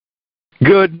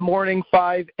Good morning,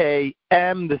 5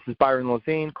 a.m. This is Byron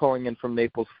Lazine calling in from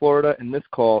Naples, Florida, and this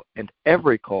call and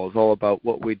every call is all about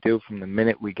what we do from the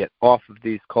minute we get off of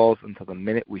these calls until the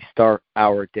minute we start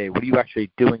our day. What are you actually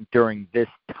doing during this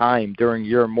time, during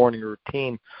your morning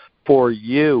routine for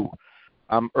you?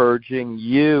 I'm urging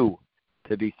you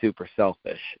to be super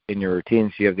selfish in your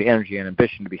routines. You have the energy and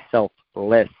ambition to be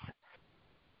selfless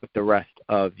with the rest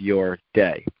of your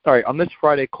day. All right, on this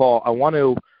Friday call, I want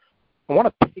to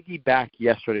piggyback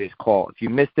yesterday's call. If you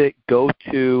missed it, go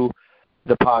to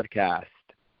the podcast.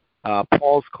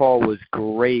 Paul's call was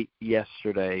great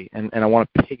yesterday, and I want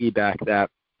to piggyback that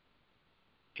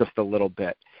just a little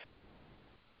bit.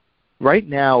 Right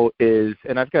now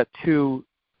and I've got two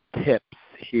tips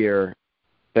here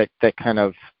that kind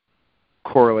of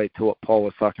correlate to what Paul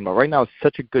was talking about. Right now is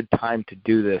such a good time to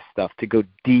do this stuff, to go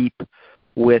deep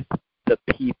with the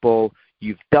people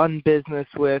you've done business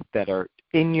with that are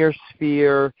in your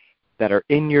sphere, that are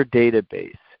in your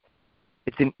database.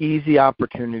 It's an easy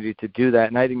opportunity to do that,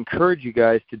 and I'd encourage you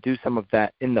guys to do some of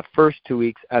that in the first 2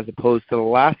 weeks as opposed to the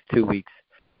last 2 weeks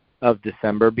of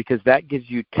December, because that gives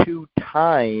you 2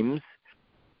 times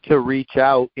to reach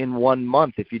out in 1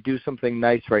 month. If you do something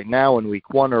nice right now in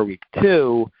week 1 or week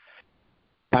 2,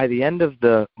 by the end of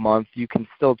the month, you can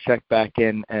still check back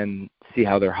in and see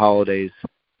how their holidays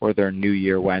or their new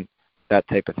year went, that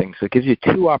type of thing. So it gives you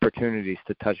 2 opportunities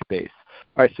to touch base.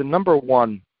 All right, so number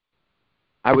 1,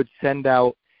 I would send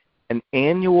out an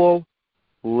annual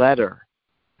letter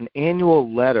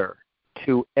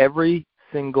to every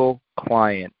single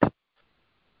client.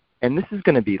 And this is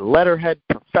going to be letterhead,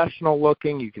 professional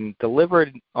looking. You can deliver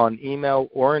it on email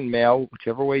or in mail,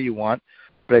 whichever way you want.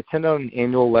 But I'd send out an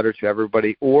annual letter to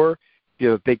everybody. Or if you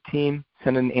have a big team,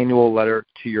 send an annual letter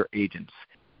to your agents.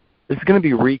 This is going to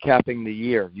be recapping the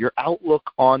year, your outlook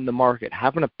on the market.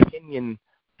 Have an opinion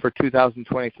for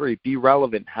 2023. Be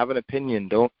relevant. Have an opinion.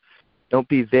 Don't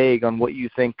be vague on what you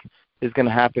think is going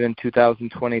to happen in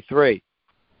 2023.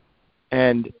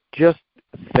 And just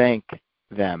thank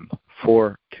them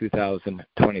for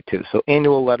 2022. So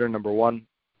annual letter, number 1.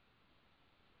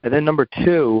 And then number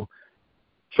 2,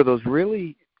 for those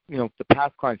really, the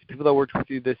past clients, people that worked with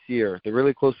you this year, the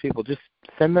really close people, just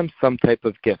send them some type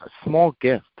of gift, a small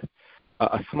gift.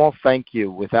 A small thank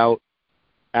you without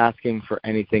asking for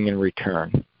anything in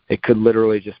return. It could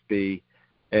literally just be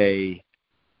a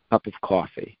cup of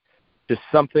coffee. Just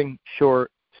something short,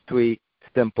 sweet,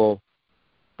 simple,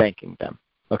 thanking them.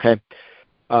 Okay?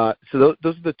 So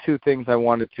those are the 2 things I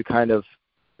wanted to kind of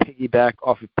piggyback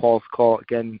off of Paul's call.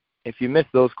 Again, if you missed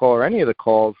those calls or any of the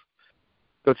calls,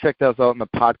 go check those out in the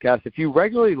podcast. If you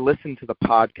regularly listen to the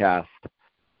podcast,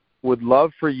 would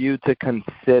love for you to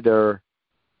consider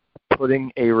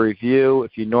putting a review.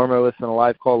 If you normally listen to a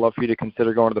live call, love for you to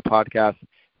consider going to the podcast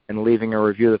and leaving a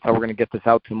review. That's how we're going to get this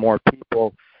out to more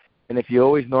people. And if you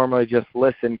always normally just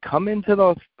listen, come into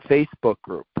the Facebook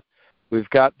group. We've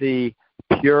got the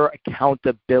Pure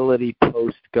Accountability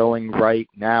post going right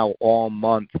now all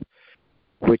month,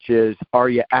 which is, are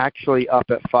you actually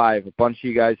up at 5? A bunch of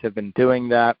you guys have been doing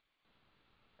that,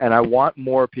 and I want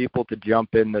more people to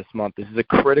jump in this month. This is a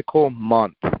critical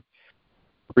month.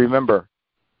 Remember,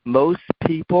 most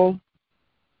people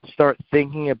start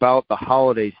thinking about the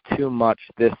holidays too much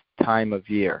this time of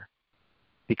year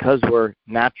because we're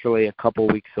naturally a couple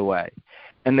weeks away.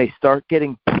 And they start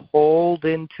getting pulled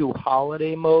into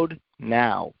holiday mode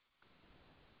now.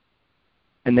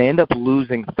 And they end up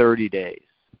losing 30 days.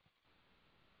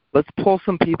 Let's pull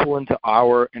some people into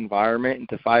our environment,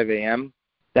 into 5 a.m.,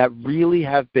 that really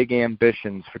have big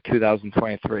ambitions for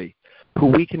 2023, who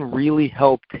we can really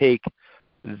help take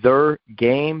their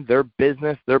game, their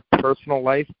business, their personal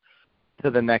life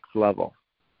to the next level.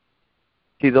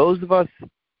 See, those of us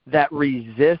that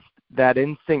resist that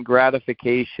instant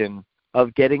gratification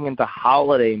of getting into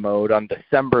holiday mode on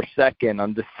December 2nd,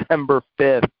 on December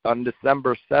 5th, on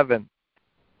December 7th,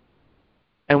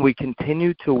 and we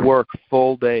continue to work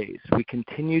full days, we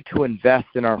continue to invest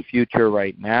in our future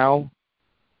right now,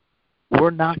 we're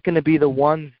not going to be the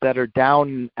ones that are down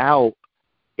and out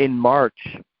in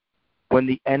March when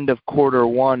the end of quarter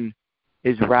 1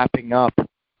 is wrapping up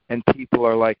and people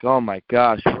are like, oh my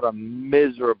gosh, what a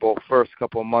miserable first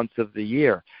couple months of the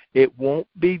year. It won't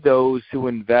be those who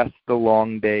invest the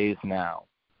long days now.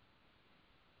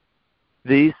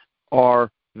 These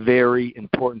are very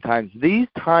important times. These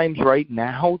times right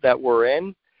now that we're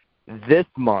in, this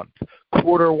month,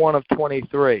 quarter 1 of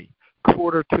 23,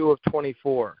 quarter 2 of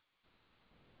 24,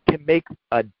 can make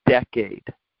a decade.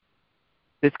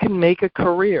 This can make a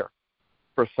career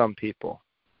for some people,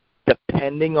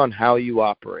 depending on how you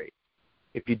operate.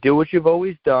 If you do what you've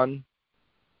always done,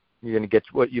 You're going to get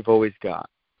what you've always got.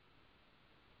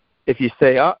 If you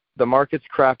say, oh, the market's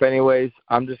crap anyways,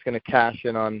 I'm just going to cash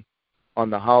in on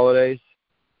the holidays,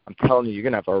 I'm telling you, you're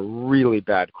going to have a really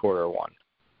bad quarter one.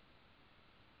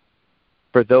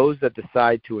 For those that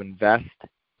decide to invest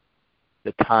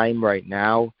the time right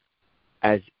now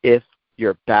as if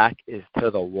your back is to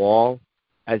the wall,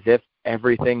 as if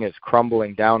everything is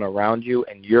crumbling down around you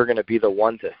and you're going to be the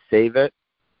one to save it,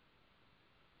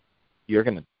 you're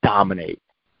going to dominate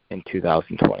in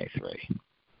 2023.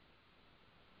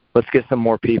 Let's get some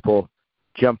more people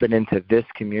jumping into this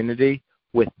community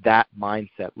with that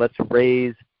mindset. Let's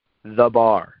raise the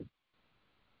bar.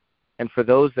 And for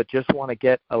those that just want to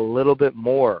get a little bit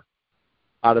more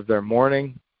out of their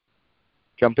morning,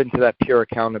 jump into that Pure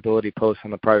Accountability post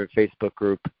on the private Facebook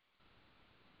group.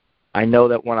 I know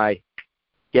that when I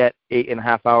get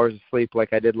 8.5 hours of sleep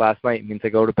like I did last night, it means I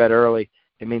go to bed early.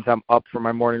 It means I'm up for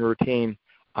my morning routine.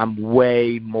 I'm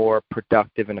way more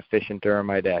productive and efficient during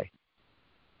my day.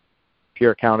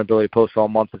 Pure Accountability post all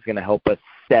month is going to help us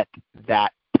set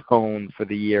that tone for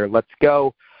the year. Let's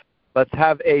go. Let's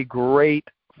have a great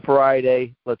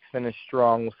Friday. Let's finish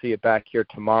strong. We'll see you back here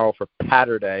tomorrow for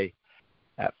Patter Day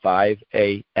at 5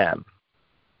 a.m.